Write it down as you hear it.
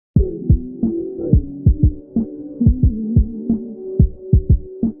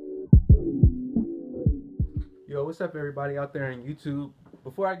what's up everybody out there on YouTube?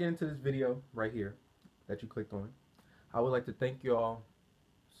 Before I get into this video right here that you clicked on, I would like to thank you all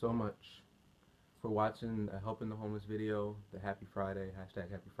so much for watching the Helping the Homeless video, the Happy Friday,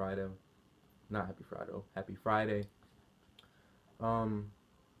 hashtag Happy Friday, not Happy Friday, Happy Friday.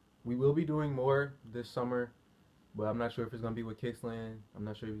 We will be doing more this summer, but I'm not sure if it's going to be with Kicksland. I'm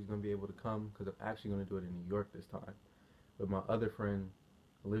not sure if he's going to be able to come because I'm actually going to do it in New York this time with my other friend,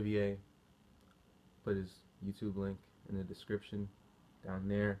 Olivier. Put his YouTube link in the description down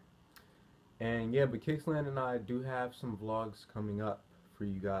there. And yeah, but Kicksland and I do have some vlogs coming up for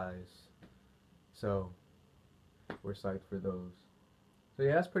you guys, so we're psyched for those. So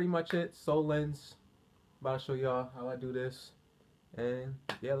yeah, that's pretty much it. Soul Lens, about to show y'all how I do this, and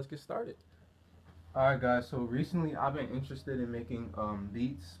yeah, let's get started. Alright guys, so recently I've been interested in making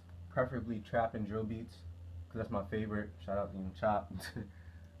beats, preferably trap and drill beats, because that's my favorite. Shout out to Young Chop.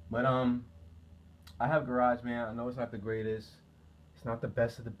 But I have GarageBand. I know it's not the greatest, it's not the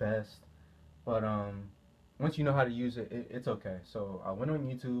best of the best, but once you know how to use it, it's okay. So I went on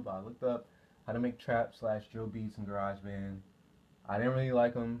YouTube, I looked up how to make trap / drill beats in GarageBand. I didn't really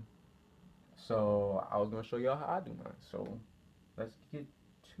like them, so I was going to show y'all how I do mine. So let's get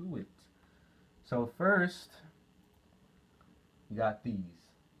to it. So first, you got these,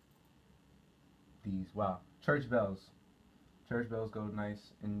 wow, church bells. Church bells go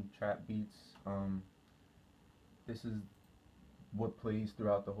nice in trap beats. This is what plays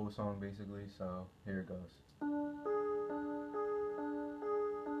throughout the whole song basically, so here it goes.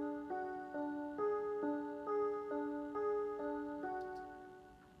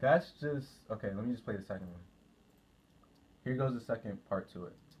 That's just, okay, let me just play the second one. Here goes the second part to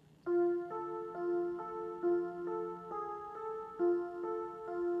it.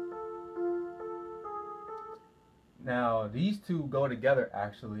 Now, these two go together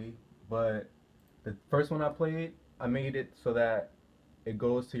actually, but the first one I played, I made it so that it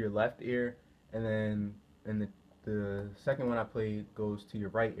goes to your left ear, and then the second one I played goes to your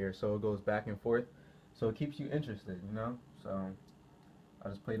right ear, so it goes back and forth, so it keeps you interested, you know? So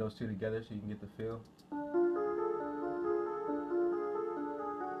I'll just play those two together so you can get the feel.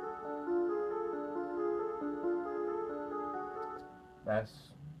 That's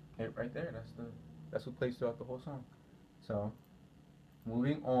it right there. That's what plays throughout the whole song. So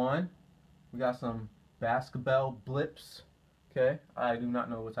moving on, we got some basketball blips. Okay, I do not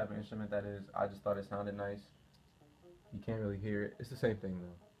know what type of instrument that is. I just thought it sounded nice. You can't really hear it. It's the same thing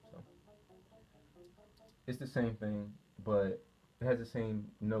though. So it's the same thing, but it has the same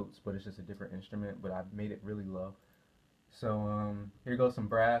notes, but it's just a different instrument. But I made it really low. So here goes some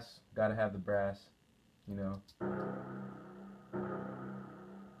brass. Gotta have the brass, you know.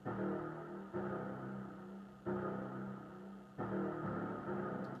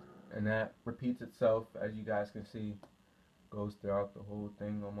 And that repeats itself, as you guys can see, goes throughout the whole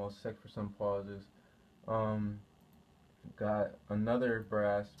thing almost, except for some pauses. Got another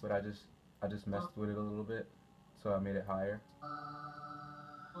brass, but I just messed with it a little bit, so I made it higher.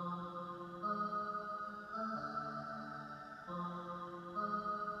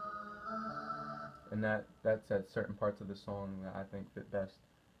 And that's at certain parts of the song that I think fit best.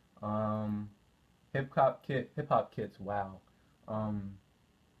 Hip hop kits, wow.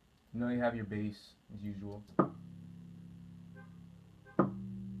 You know, you have your bass as usual.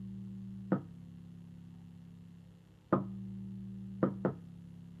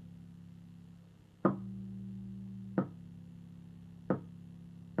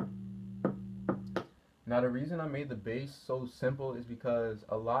 Now the reason I made the bass so simple is because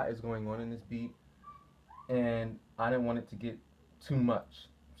a lot is going on in this beat, and I didn't want it to get too much,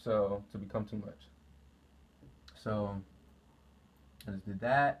 so to become too much. So I just did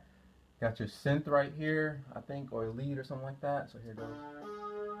that. Got your synth right here, I think, or lead or something like that. So here it goes.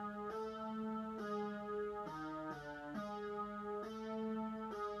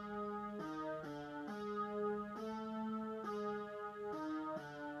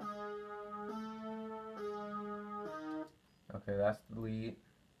 Okay, that's the lead.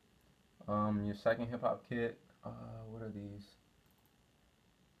 Your second hip hop kit. What are these?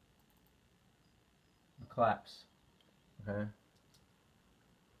 The claps. Okay.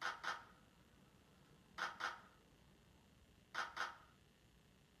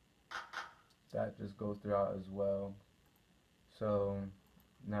 That just goes throughout as well. So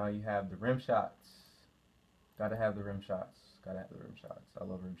now you have the rim shots. Gotta have the rim shots. Gotta have the rim shots. I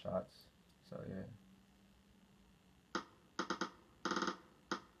love rim shots. So yeah.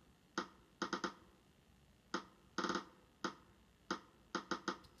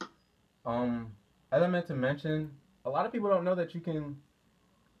 As I meant to mention, a lot of people don't know that you can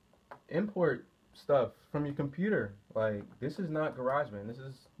import stuff from your computer. Like, this is not GarageBand.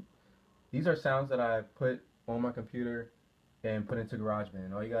 These are sounds that I put on my computer and put into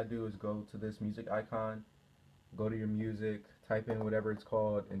GarageBand. All you gotta do is go to this music icon, go to your music, type in whatever it's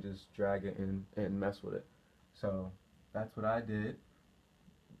called, and just drag it in and mess with it. So that's what I did.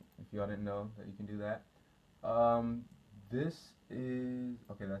 If y'all didn't know that you can do that. This is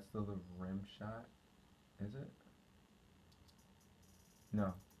okay. That's still the rim shot, is it?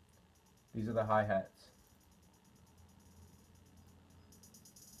 No, these are the hi-hats.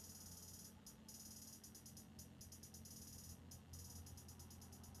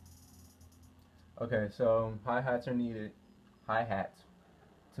 Okay, so hi-hats are needed. Hi-hats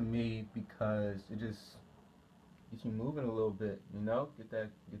to me because it just gets you moving a little bit, you know? Get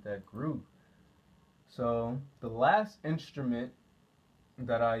that groove. So the last instrument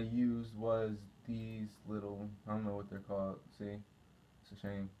that I used was these little, I don't know what they're called. See? It's a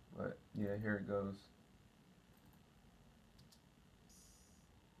shame, but yeah, here it goes.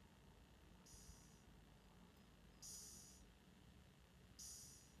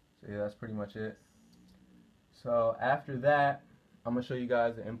 So yeah, that's pretty much it. So after that, I'm gonna show you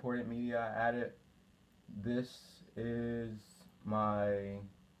guys the imported media I added. This is my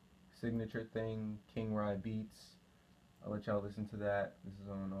signature thing, KingRaiBeatz. I'll let y'all listen to that. This is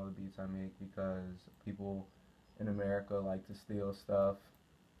on all the beats I make because people in America like to steal stuff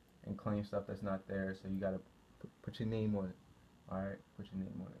and claim stuff that's not there. So you gotta put your name on it. All right, put your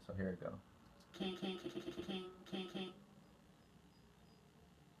name on it. So here it go.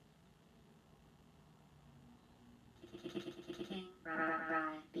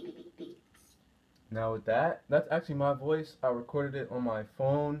 Now with that, that's actually my voice. I recorded it on my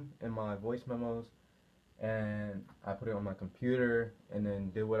phone in my voice memos, and I put it on my computer, and then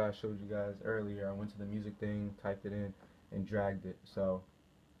did what I showed you guys earlier. I went to the music thing, typed it in, and dragged it. So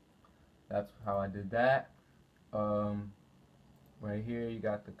that's how I did that. Right here you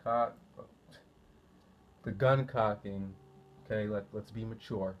got the gun cocking. Okay, let's be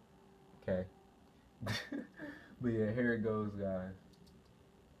mature. Okay. But yeah, here it goes, guys.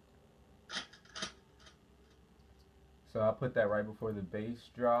 So I put that right before the bass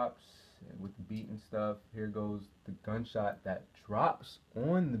drops with the beat and stuff. Here goes the gunshot that drops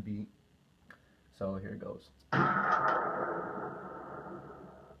on the beat. So here it goes.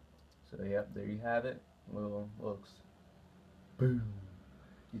 So yep, there you have it. Little looks. Boom.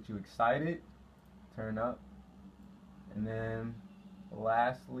 Get you excited. Turn up. And then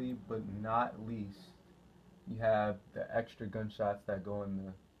lastly but not least, you have the extra gunshots that go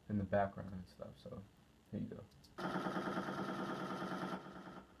in the background and stuff. So here you go.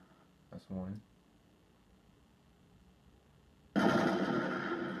 That's one.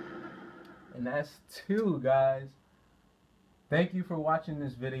 And that's two, guys. Thank you for watching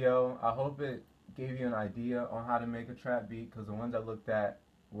this video. I hope it gave you an idea on how to make a trap beat, because the ones I looked at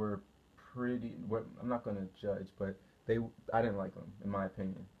were pretty, I'm not going to judge, but I didn't like them, in my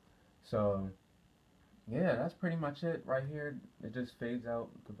opinion. So yeah, that's pretty much it right here. It just fades out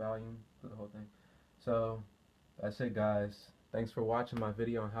the volume for the whole thing. So that's it, guys. Thanks for watching my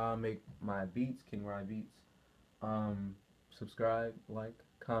video on how I make my beats, KingRaiBeatz. Subscribe, like,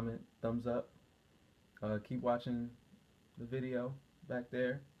 comment, thumbs up. Keep watching the video back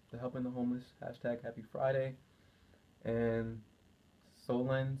there, the helping the homeless, hashtag Happy Friday, and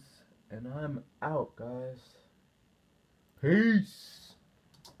Solens, and I'm out, guys. Peace.